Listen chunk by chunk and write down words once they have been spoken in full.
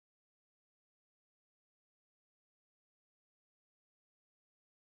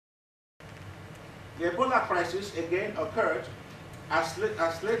The Ebola crisis again occurred as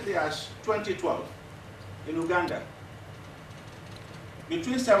lately as 2012 in Uganda.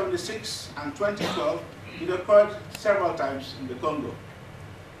 Between 1976 and 2012, it occurred several times in the Congo.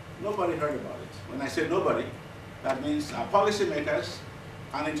 Nobody heard about it. When I say nobody, that means our policymakers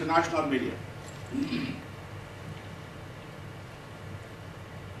and international media.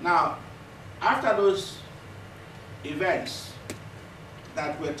 Now, after those events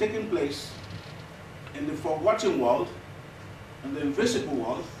that were taking place in the forgotten world, in the invisible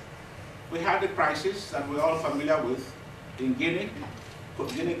world, we had the crisis that we're all familiar with in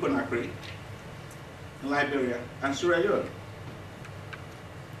Guinea-Conakry, in Liberia, and Sierra Leone.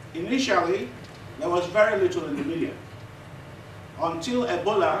 Initially, there was very little in the media, until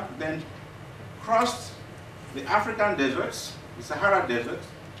Ebola then crossed the African deserts, the Sahara Desert,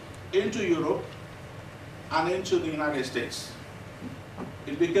 into Europe and into the United States.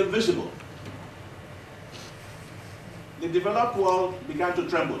 It became visible. The developed world began to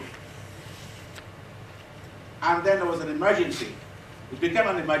tremble. And then there was an emergency. It became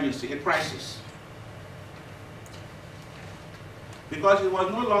an emergency, a crisis. Because it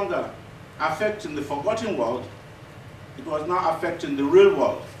was no longer affecting the forgotten world, it was now affecting the real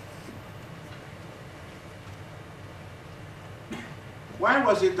world. Why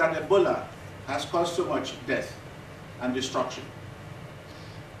was it that Ebola has caused so much death and destruction?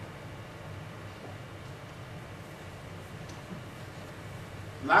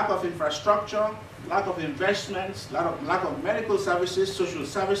 Lack of infrastructure, lack of investments, lack of medical services, social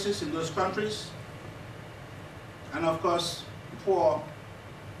services in those countries, and of course, poor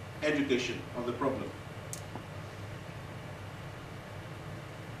education of the problem.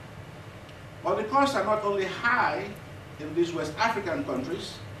 But the costs are not only high in these West African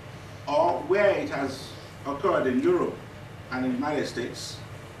countries, or where it has occurred in Europe and in the United States.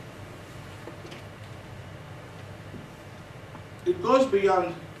 It goes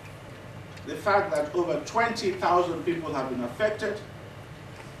beyond the fact that over 20,000 people have been affected,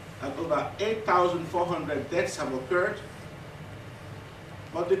 and over 8,400 deaths have occurred.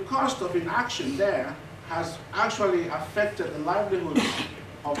 But the cost of inaction there has actually affected the livelihoods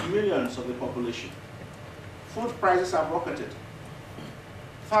of millions of the population. Food prices have rocketed.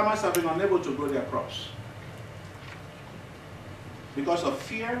 Farmers have been unable to grow their crops because of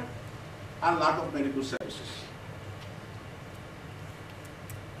fear and lack of medical services.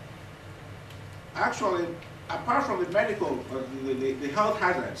 Actually, apart from the medical, the health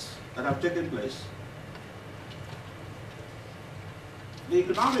hazards that have taken place, the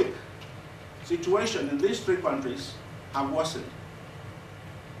economic situation in these three countries have worsened.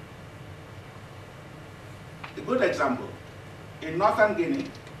 A good example, in northern Guinea,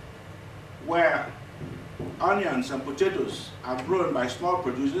 where onions and potatoes are grown by small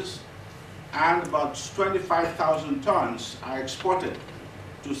producers, and about 25,000 tons are exported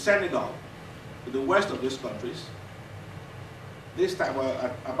to Senegal, to the west of these countries. This time,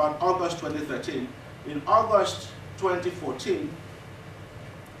 about August 2013. In August 2014,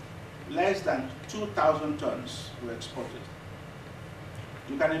 less than 2,000 tons were exported.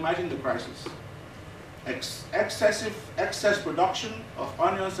 You can imagine the crisis. Excess production of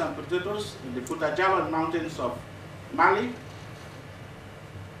onions and potatoes in the Futajalon mountains of Mali.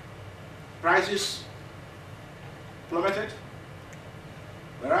 Prices plummeted,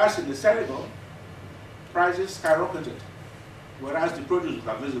 whereas in the Senegal, prices skyrocketed, whereas the produce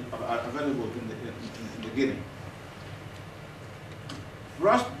are available in the Guinea.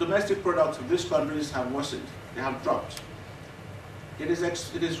 Gross domestic products of these countries have worsened. They have dropped. It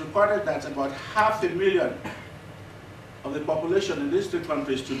is recorded that about 500,000 of the population in these three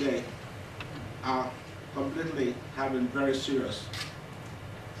countries today are completely having very serious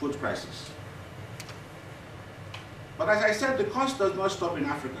food crisis. But as I said, the cost does not stop in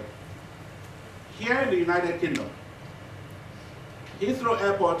Africa. Here in the United Kingdom, Heathrow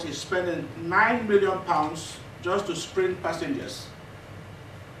Airport is spending £9 million just to screen passengers.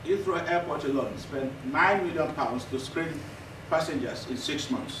 Heathrow Airport alone spent £9 million to screen passengers in 6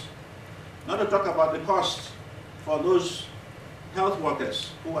 months. Not to talk about the cost for those health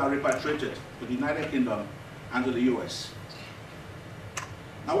workers who are repatriated to the United Kingdom and to the US.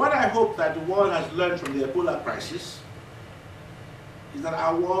 Now, what I hope that the world has learned from the Ebola crisis is that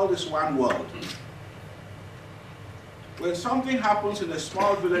our world is one world. When something happens in a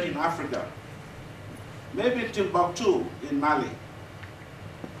small village in Africa, maybe Timbuktu in Mali,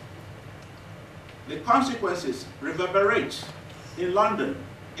 the consequences reverberate in London,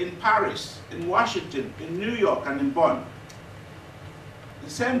 in Paris, in Washington, in New York, and in Bonn. The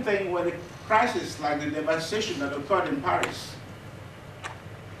same thing with a crisis like the devastation that occurred in Paris.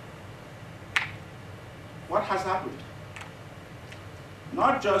 has happened,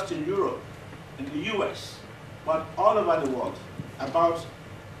 not just in Europe, in the US, but all over the world, about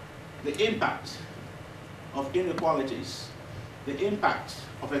the impact of inequalities, the impact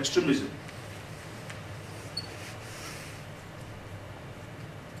of extremism.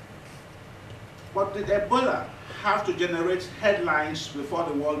 But did Ebola have to generate headlines before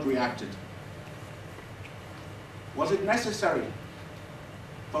the world reacted? Was it necessary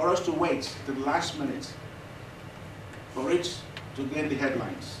for us to wait to the last minute for it to gain the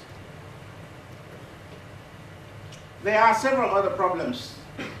headlines? There are several other problems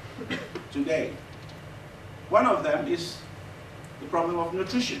today. One of them is the problem of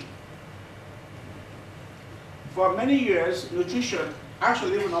nutrition. For many years, nutrition,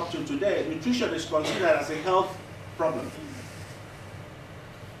 actually even up to today, nutrition is considered as a health problem.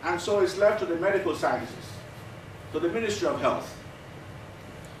 And so it's left to the medical sciences, to the Ministry of Health.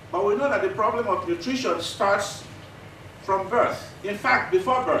 But we know that the problem of nutrition starts from birth. In fact,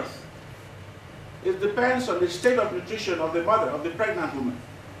 before birth. It depends on the state of nutrition of the mother, of the pregnant woman,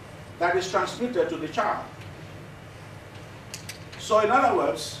 that is transmitted to the child. So in other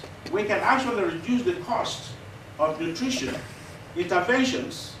words, we can actually reduce the cost of nutrition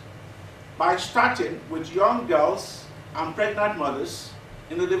interventions by starting with young girls and pregnant mothers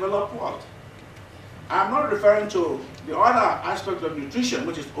in the developed world. I'm not referring to the other aspect of nutrition,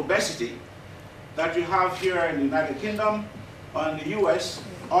 which is obesity, that you have here in the United Kingdom or in the US,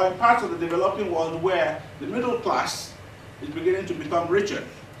 or in parts of the developing world where the middle class is beginning to become richer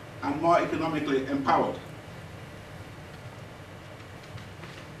and more economically empowered.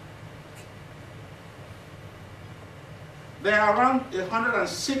 There are around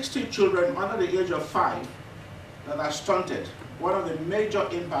 160 children under the age of 5 that are stunted. One of the major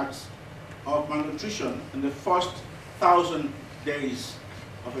impacts of malnutrition in the first 1,000 days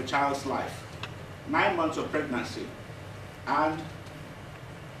of a child's life, 9 months of pregnancy, and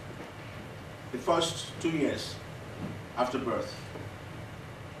the first 2 years after birth.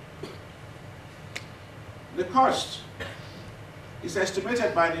 The cost is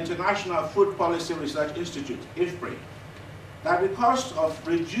estimated by the International Food Policy Research Institute, IFPRI, that the cost of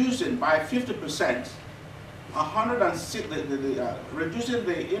reducing by 50%, reducing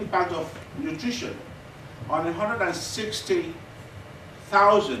the impact of nutrition on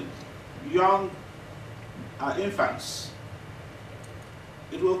 160,000 young infants,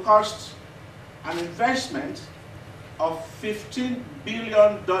 it will cost an investment of $15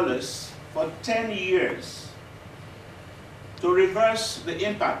 billion for 10 years to reverse the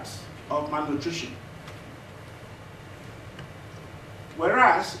impact of malnutrition.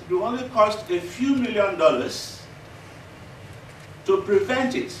 Whereas it will only cost a few $1,000,000 to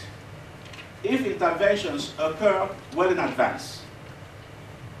prevent it if interventions occur well in advance.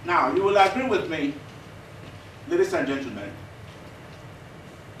 Now, you will agree with me, ladies and gentlemen,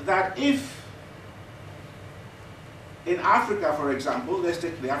 that if in Africa, for example, let's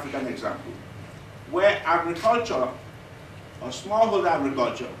take the African example, where agriculture or smallholder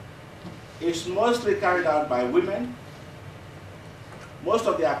agriculture is mostly carried out by women, most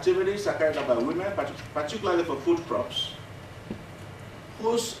of the activities are carried out by women, particularly for food crops,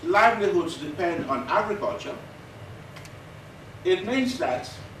 whose livelihoods depend on agriculture, it means that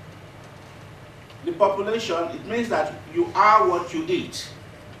the population, it means that you are what you eat.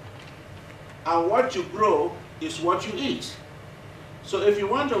 And what you grow is what you eat. So if you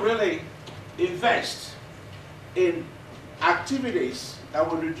want to really invest in activities that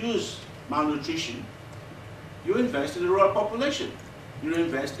will reduce malnutrition, you invest in the rural population. You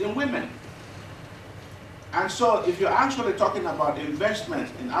invest in women. And so if you're actually talking about investment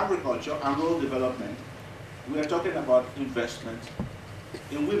in agriculture and rural development, we are talking about investment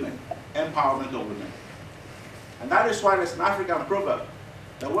in women, empowerment of women. And that is why there's an African proverb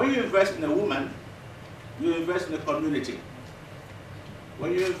that when you invest in a woman, you invest in a community.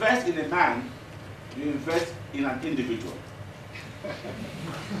 When you invest in a man, you invest in an individual.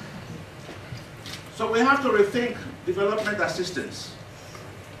 So we have to rethink development assistance.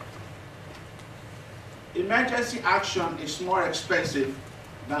 Emergency action is more expensive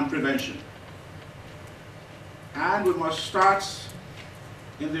than prevention. And we must start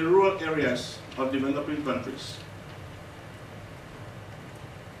in the rural areas of developing countries.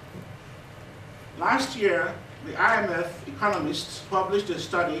 Last year, the IMF economists published a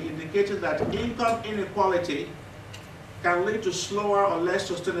study indicating that income inequality can lead to slower or less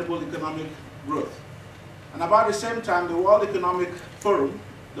sustainable economic growth. And about the same time, the World Economic Forum,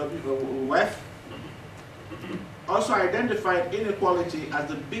 WEF, also identified inequality as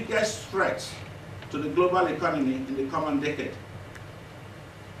the biggest threat to the global economy in the coming decade.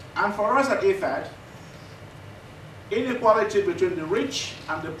 And for us at IFAD, Inequality between the rich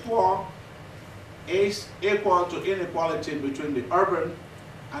and the poor is equal to inequality between the urban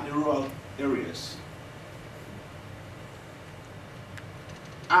and the rural areas.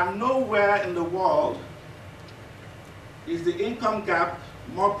 And nowhere in the world is the income gap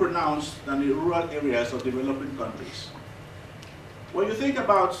more pronounced than the rural areas of developing countries. When you think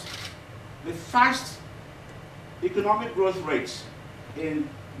about the fast economic growth rates in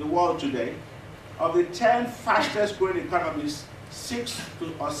the world today, of the 10 fastest growing economies, 6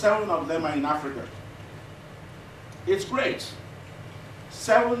 or 7 of them are in Africa. It's great.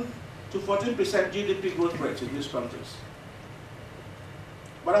 7 to 14% GDP growth rates in these countries.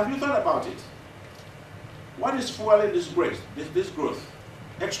 But have you thought about it? What is fueling this growth?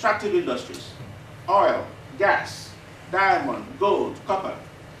 Extractive industries, oil, gas, diamond, gold, copper.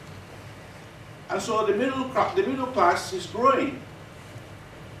 And so the middle class is growing,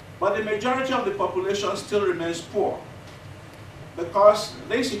 but the majority of the population still remains poor because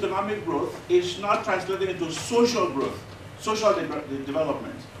this economic growth is not translating into social growth, social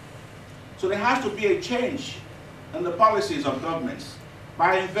development. So there has to be a change in the policies of governments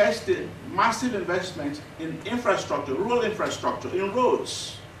by investing massive investment in infrastructure, rural infrastructure, in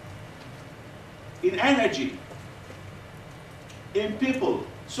roads, in energy, in people,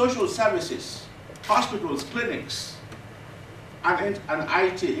 social services, hospitals, clinics, and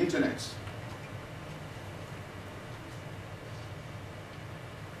IT, internet.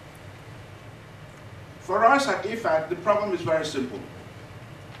 For us at IFAD, the problem is very simple.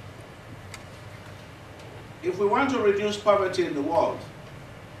 If we want to reduce poverty in the world,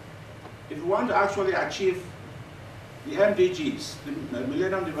 if we want to actually achieve the MDGs, the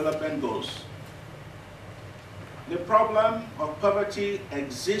Millennium Development Goals, the problem of poverty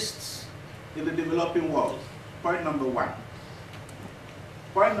exists in the developing world. Point number 1.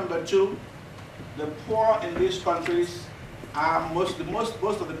 Point number 2, the poor in these countries are most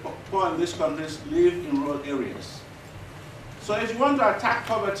of the poor in these countries live in rural areas. So if you want to attack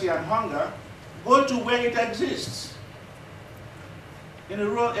poverty and hunger, go to where it exists, in the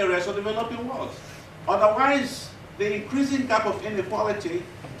rural areas of the developing world. Otherwise, the increasing gap of inequality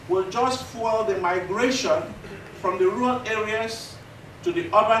will just fuel the migration from the rural areas to the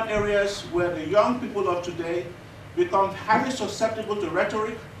urban areas where the young people of today become highly susceptible to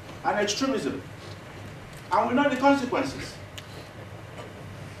rhetoric and extremism. And we know the consequences.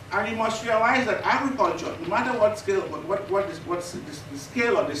 And you must realize that agriculture, no matter what scale, what's the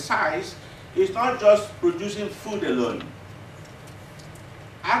scale or the size, is not just producing food alone.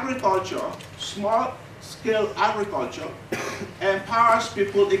 Agriculture, small-scale agriculture, empowers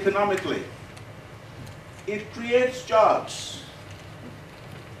people economically. It creates jobs.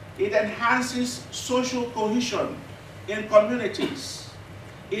 It enhances social cohesion in communities.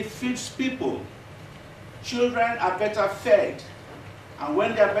 It feeds people. Children are better fed. And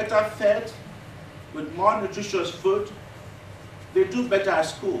when they are better fed with more nutritious food, they do better at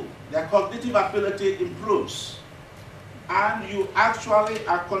school. Their cognitive ability improves. And you actually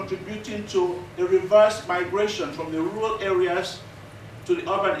are contributing to a reverse migration from the rural areas to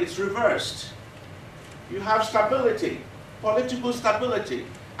the urban. It's reversed. You have stability, political stability,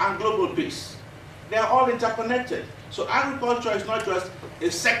 and global peace. They are all interconnected. So agriculture is not just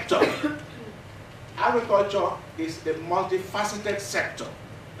a sector. Agriculture is a multifaceted sector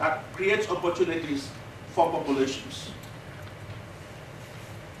that creates opportunities for populations.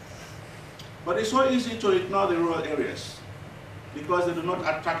 But it's so easy to ignore the rural areas because they do not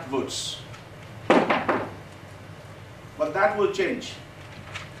attract votes. But that will change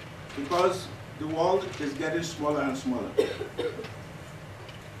because the world is getting smaller and smaller.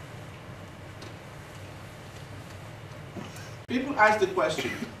 People ask the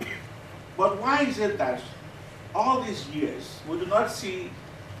question, but why is it that all these years we do not see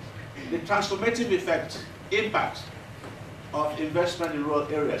the transformative impact of investment in rural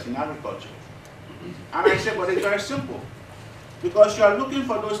areas in agriculture? And I say, but it's very simple. Because you are looking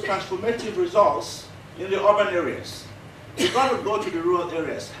for those transformative results in the urban areas. You've got to go to the rural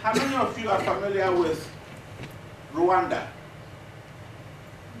areas. How many of you are familiar with Rwanda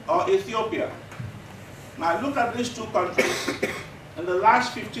or Ethiopia? Now look at these two countries. In the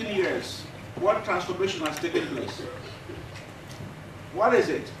last 15 years, what transformation has taken place? What is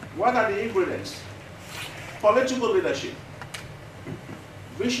it? What are the ingredients? Political leadership.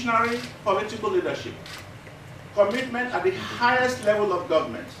 Visionary political leadership. Commitment at the highest level of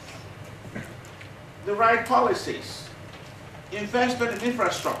government. The right policies. Investment in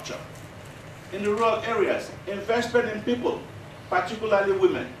infrastructure. In the rural areas. Investment in people, particularly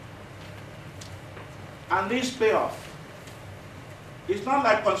women. And these pay off. It's not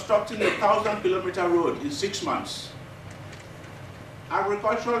like constructing a 1,000-kilometer road in 6 months.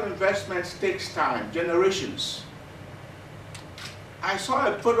 agricultural investments takes time, generations. I saw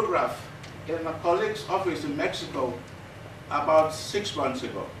a photograph in a colleague's office in Mexico about 6 months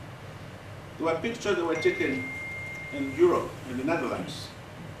ago. There were pictures that were taken in Europe, in the Netherlands,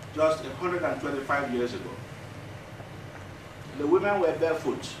 just 125 years ago. The women were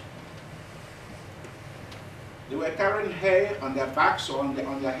barefoot. They were carrying hay on their backs or on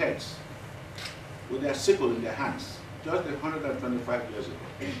their heads with their sickle in their hands, just 125 years ago.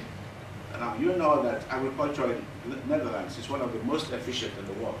 And now you know that agriculture in the Netherlands is one of the most efficient in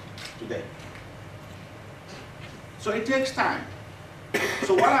the world today. So it takes time.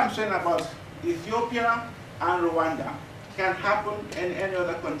 So what I'm saying about Ethiopia and Rwanda can happen in any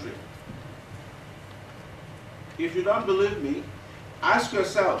other country. If you don't believe me, ask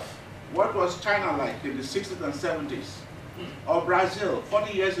yourself, what was China like in the 60s and 70s? Or Brazil,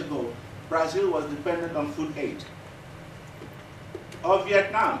 40 years ago, Brazil was dependent on food aid. Or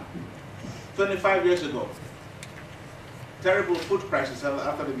Vietnam, 25 years ago, terrible food crisis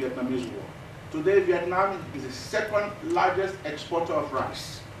after the Vietnamese War. Today, Vietnam is the second largest exporter of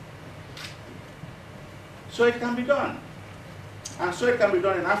rice. So it can be done. And so it can be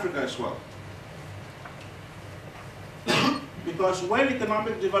done in Africa as well. Because when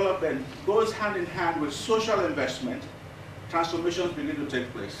economic development goes hand in hand with social investment, transformations begin to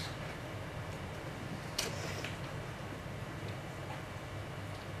take place.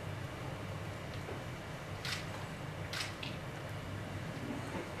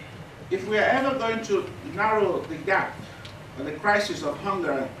 If we are ever going to narrow the gap, or the crisis of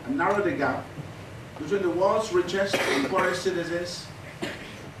hunger, and narrow the gap between the world's richest and poorest citizens,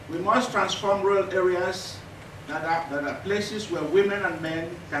 we must transform rural areas that are places where women and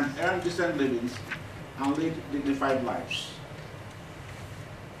men can earn decent livings and lead dignified lives.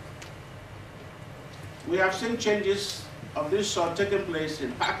 We have seen changes of this sort taking place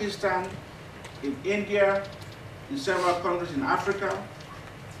in Pakistan, in India, in several countries in Africa,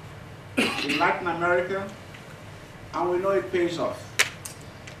 in Latin America, and we know it pays off.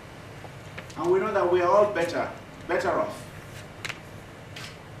 And we know that we are all better off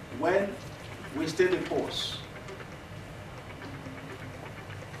when we stay the course.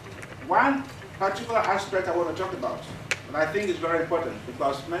 One particular aspect I want to talk about, and I think is very important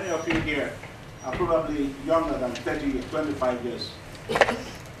because many of you here are probably younger than 30, 25 years.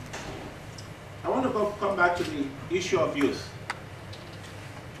 I want to come back to the issue of youth.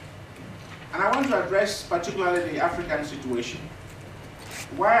 And I want to address particularly the African situation.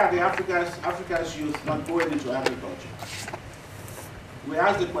 Why are the Africa's youth not going into agriculture? We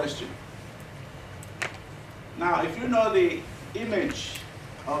ask the question. Now, if you know the image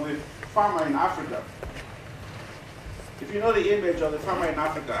of the farmer in Africa, if you know the image of the farmer in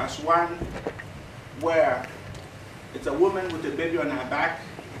Africa as one where it's a woman with a baby on her back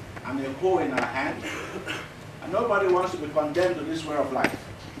and a hoe in her hand, and nobody wants to be condemned to this way of life.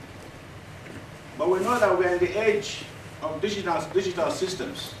 But we know that we're in the age of digital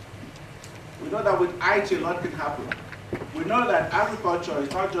systems. We know that with IT, a lot can happen. We know that agriculture is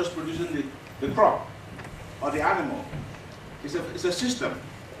not just producing the crop or the animal. It's a system.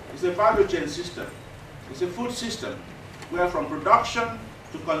 It's a value chain system. It's a food system where from production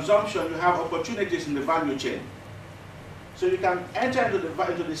to consumption you have opportunities in the value chain. So you can enter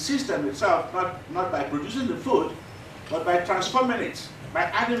into the system itself not by producing the food, but by transforming it, by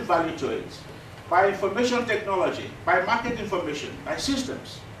adding value to it, by information technology, by market information, by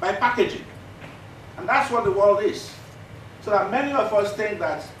systems, by packaging. And that's what the world is. So that many of us think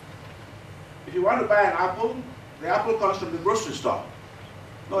that if you want to buy an apple, the apple comes from the grocery store.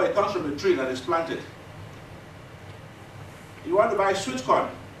 No, it comes from a tree that is planted. You want to buy sweet corn,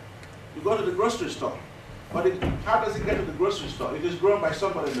 you go to the grocery store. But how does it get to the grocery store? It is grown by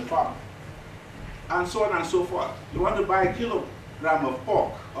somebody in the farm. And so on and so forth. You want to buy a kilogram of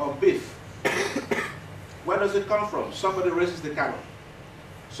pork or beef. Where does it come from? Somebody raises the cattle.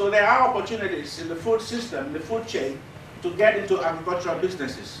 So there are opportunities in the food system, in the food chain, to get into agricultural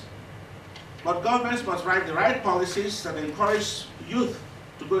businesses. But governments must write the right policies that encourage youth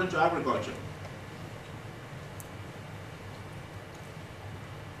to go into agriculture.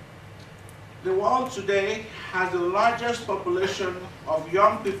 The world today has the largest population of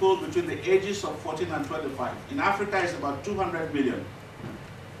young people between the ages of 14 and 25. In Africa, it's about 200 million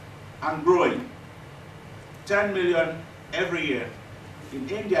and growing. 10 million every year. In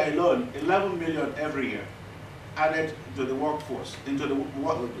India alone, 11 million every year added to the workforce, into the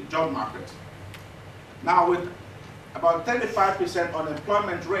job market. Now with about 35%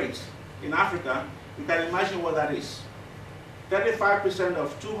 unemployment rate in Africa, you can imagine what that is. 35%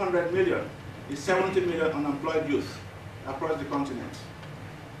 of 200 million is 70 million unemployed youth. across the continent.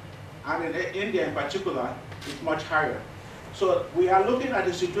 And in India in particular, it's much higher. So we are looking at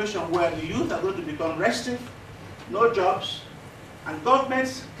a situation where the youth are going to become restive, no jobs, and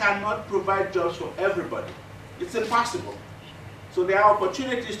governments cannot provide jobs for everybody. It's impossible. So there are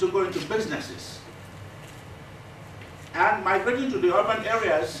opportunities to go into businesses. And migrating to the urban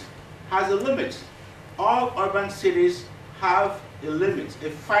areas has a limit. All urban cities have a limit, a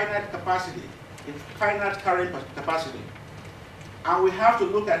finite capacity, a finite carrying capacity. And we have to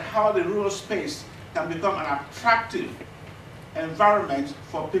look at how the rural space can become an attractive environment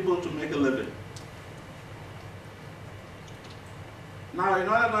for people to make a living. Now, in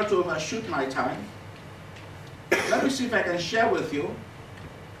order not to overshoot my time, let me see if I can share with you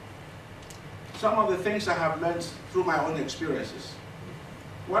some of the things I have learned through my own experiences.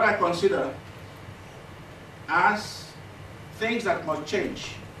 What I consider as things that must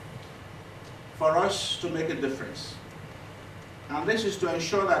change for us to make a difference. And this is to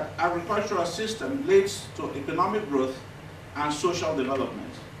ensure that agricultural system leads to economic growth and social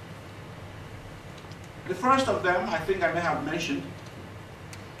development. The first of them, I think I may have mentioned,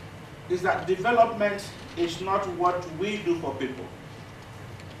 is that development is not what we do for people.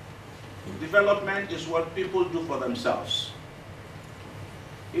 Development is what people do for themselves.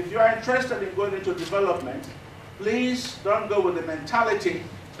 If you are interested in going into development, please don't go with the mentality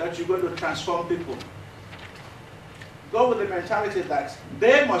that you're going to transform people. Go with the mentality that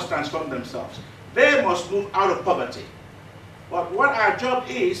they must transform themselves. They must move out of poverty. But what our job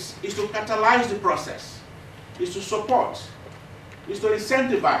is to catalyze the process, is to support, is to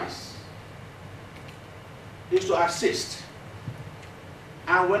incentivize, is to assist.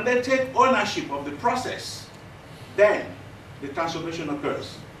 And when they take ownership of the process, then the transformation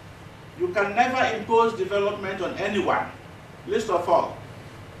occurs. You can never impose development on anyone, least of all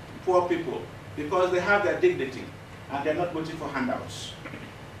poor people, because they have their dignity and they're not waiting for handouts.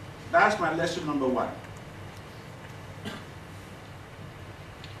 That's my lesson number one.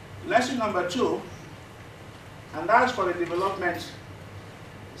 Lesson number two, and that's for the development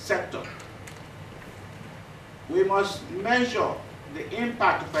sector. We must measure the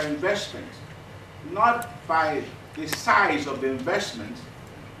impact of our investment, not by the size of the investment,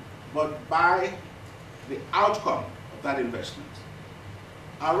 but by the outcome of that investment.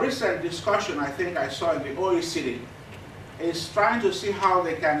 A recent discussion I think I saw in the OECD is trying to see how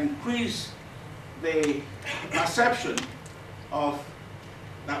they can increase the perception of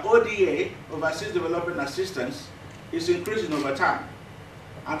the ODA, Overseas Development Assistance, is increasing over time.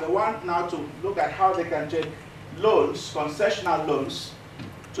 And they want now to look at how they can take loans, concessional loans,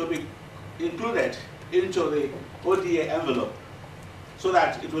 to be included into the ODA envelope so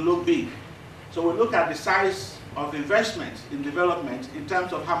that it will look big. So we look at the size of investment in development in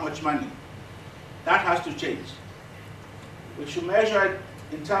terms of how much money. That has to change. We should measure it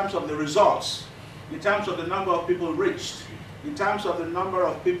in terms of the results, in terms of the number of people reached, in terms of the number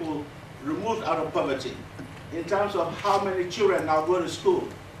of people removed out of poverty, in terms of how many children now go to school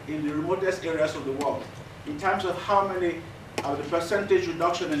in the remotest areas of the world, in terms of how many of the percentage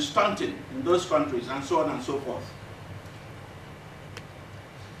reduction in stunting in those countries, and so on and so forth.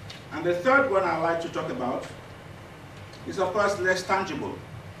 And the third one I'd like to talk about is, of course, less tangible.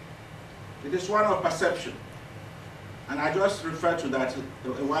 It is one of perception. And I just referred to that a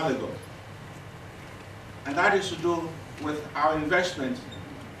while ago. And that is to do with our investment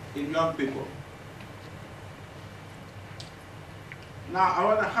in young people. Now, I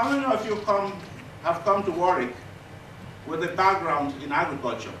wonder how many of you have come to Warwick with a background in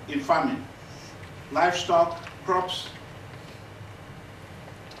agriculture, in farming, livestock, crops?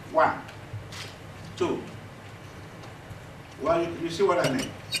 1, 2. Well, you see what I mean.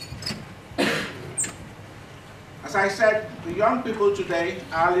 As I said, the young people today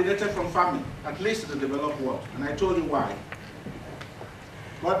are alienated from farming, at least in the developed world, and I told you why.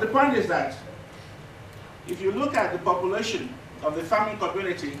 But the point is that if you look at the population of the farming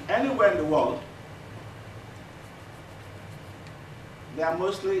community anywhere in the world, they are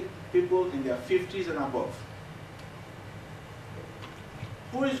mostly people in their 50s and above.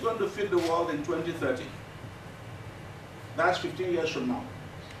 Who is going to feed the world in 2030? That's 15 years from now.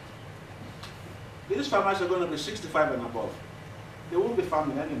 These farmers are going to be 65 and above. They won't be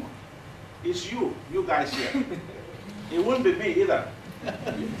farming anymore. It's you guys here. It won't be me either.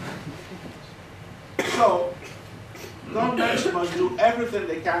 So, governments must do everything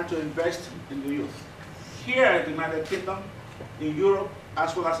they can to invest in the youth. Here in the United Kingdom, in Europe,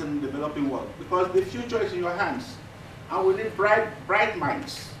 as well as in the developing world. Because the future is in your hands. And we need bright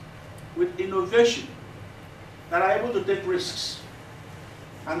minds with innovation that are able to take risks.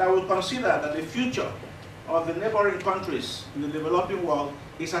 And I will consider that the future of the neighboring countries in the developing world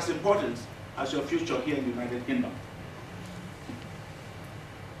is as important as your future here in the United Kingdom.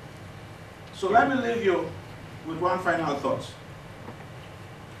 So let me leave you with one final thought.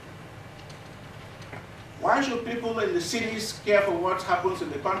 Why should people in the cities care for what happens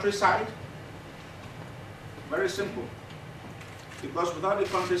in the countryside? Very simple. Because without the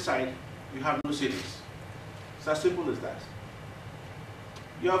countryside, you have no cities. It's as simple as that.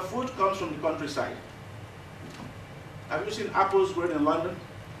 Your food comes from the countryside. Have you seen apples grown in London?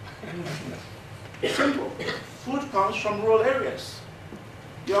 Simple. Food comes from rural areas.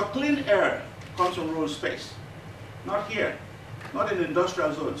 Your clean air comes from rural space. Not here, not in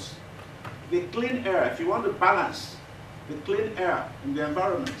industrial zones. The clean air, if you want to balance the clean air in the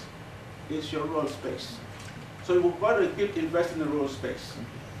environment, is your rural space. So we've got to keep investing in rural space.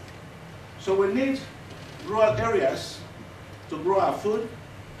 So we need rural areas to grow our food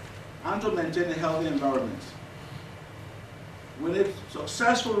and to maintain a healthy environment. We need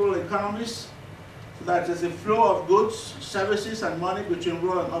successful rural economies so that there's a flow of goods, services, and money between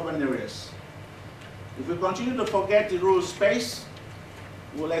rural and urban areas. If we continue to forget the rural space,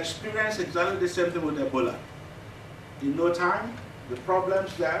 we'll experience exactly the same thing with Ebola. In no time, the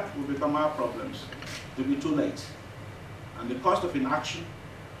problems there will become our problems. It will be too late. And the cost of inaction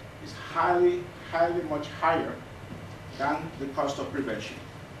is highly, much higher than the cost of prevention.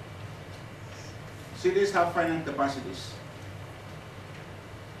 Cities have finite capacities.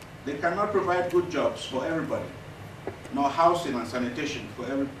 They cannot provide good jobs for everybody, nor housing and sanitation for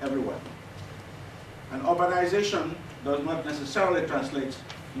everyone. And urbanization does not necessarily translate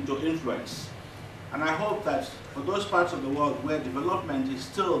into influence. And I hope that for those parts of the world where development is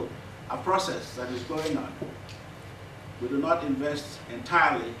still a process that is going on, we do not invest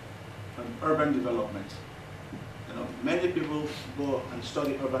entirely in urban development. You know, many people go and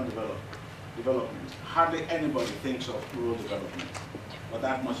study urban development. Hardly anybody thinks of rural development, but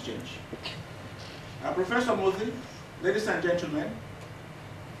that must change. Professor Muthi, ladies and gentlemen,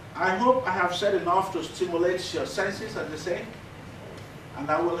 I hope I have said enough to stimulate your senses, as they say, and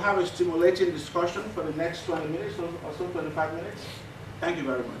I will have a stimulating discussion for the next 20 minutes or so, 25 minutes. Thank you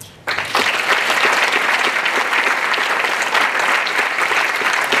very much.